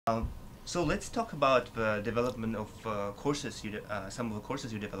Um, so let's talk about the development of courses. Some of the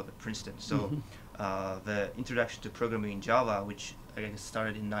courses you developed at Princeton. So the introduction to programming in Java, which I guess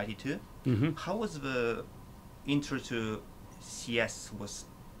started in '92. How was the intro to CS was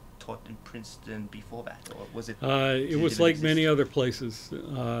taught in Princeton before that, or was it? It was like many other places,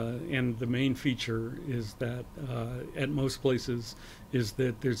 and the main feature is that at most places is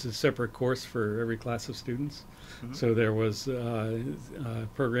that there's a separate course for every class of students. So there was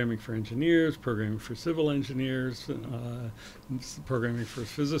programming for engineers, programming for civil engineers, programming for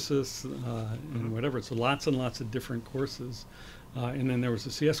physicists, and whatever. So lots and lots of different courses. And then there was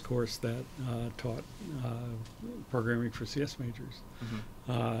a CS course that taught programming for CS majors.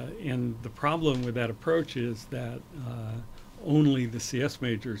 And the problem with that approach is that only the CS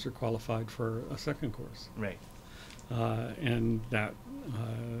majors are qualified for a second course. Right. And that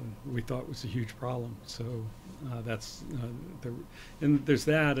we thought was a huge problem. So that's and there's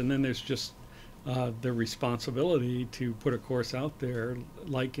that, and then there's just the responsibility to put a course out there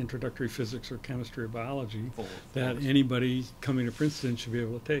like introductory physics or chemistry or biology that anybody coming to Princeton should be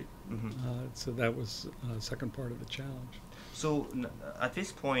able to take. So that was the second part of the challenge. So at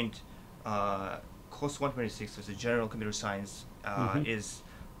this point, course 126, so the general computer science, is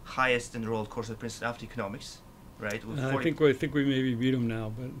highest enrolled course at Princeton after economics, right? I think we maybe beat them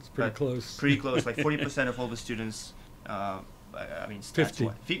now, but it's pretty close. Pretty close, like 40% of all the students. I mean, 50.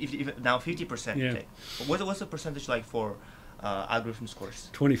 Now 50%. Yeah. Okay. What's the percentage like for algorithms course?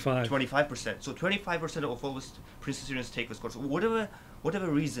 25. 25%. So 25% of all the Princeton students take this course. What are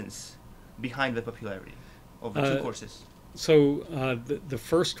the reasons behind the popularity of the two courses? So the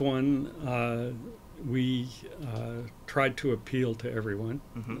first one, we tried to appeal to everyone,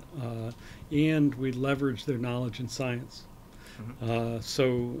 and we leveraged their knowledge in science.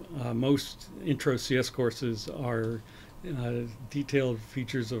 So most intro CS courses are detailed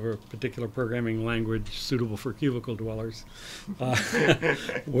features of a particular programming language suitable for cubicle dwellers,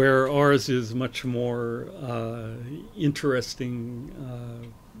 where ours is much more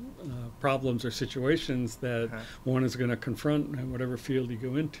interesting problems or situations that one is going to confront in whatever field you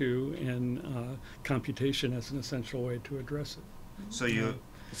go into, and computation as an essential way to address it. So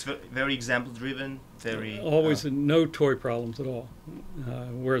it's very example driven, very always no toy problems at all.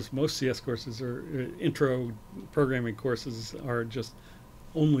 Whereas most CS courses or intro programming courses are just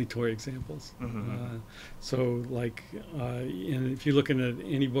only toy examples. So like, and if you look at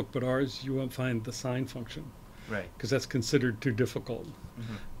any book but ours, you won't find the sine function, right? Because that's considered too difficult.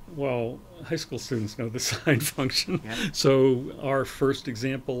 Well, high school students know the sine function. So our first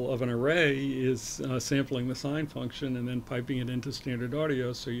example of an array is sampling the sine function and then piping it into standard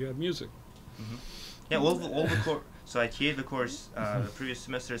audio so you have music. Yeah, all the so I created the course the previous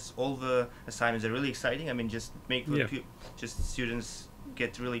semesters. All the assignments are really exciting. I mean, just make just students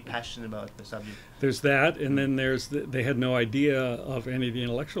get really passionate about the subject. There's that, and then there's they had no idea of any of the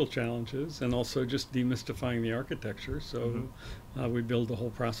intellectual challenges, and also just demystifying the architecture. So we build the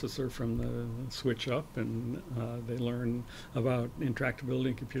whole processor from the switch up, and they learn about intractability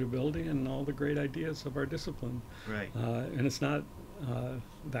and computability and all the great ideas of our discipline. Right. And it's not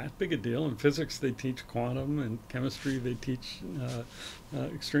that big a deal. In physics, they teach quantum, and chemistry, they teach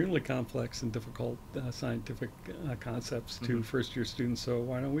extremely complex and difficult scientific concepps to first-year students. So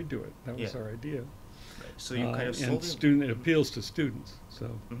why don't we do it? That was our idea. Right. So you kind of and it appeals to students. So.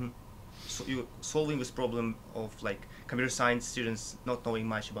 So you're solving this problem of like computer science students not knowing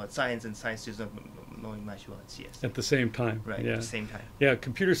much about science and science students not knowing much about CS. At the same time. Right, yeah. at the same time. Yeah,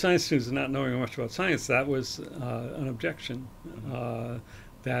 computer science students not knowing much about science, that was an objection.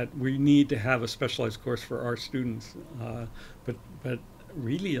 That we need to have a specialized course for our students. But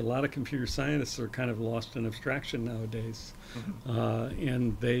really a lot of computer scientists are kind of lost in abstraction nowadays.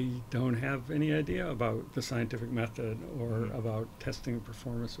 And they don't have any idea about the scientific method or about testing the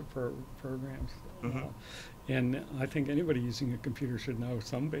performance of programs. And I think anybody using a computer should know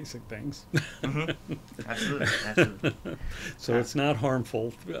some basic things. Absolutely, absolutely. So it's not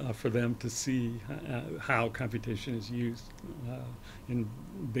harmful for them to see how computation is used in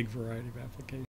a big variety of applications.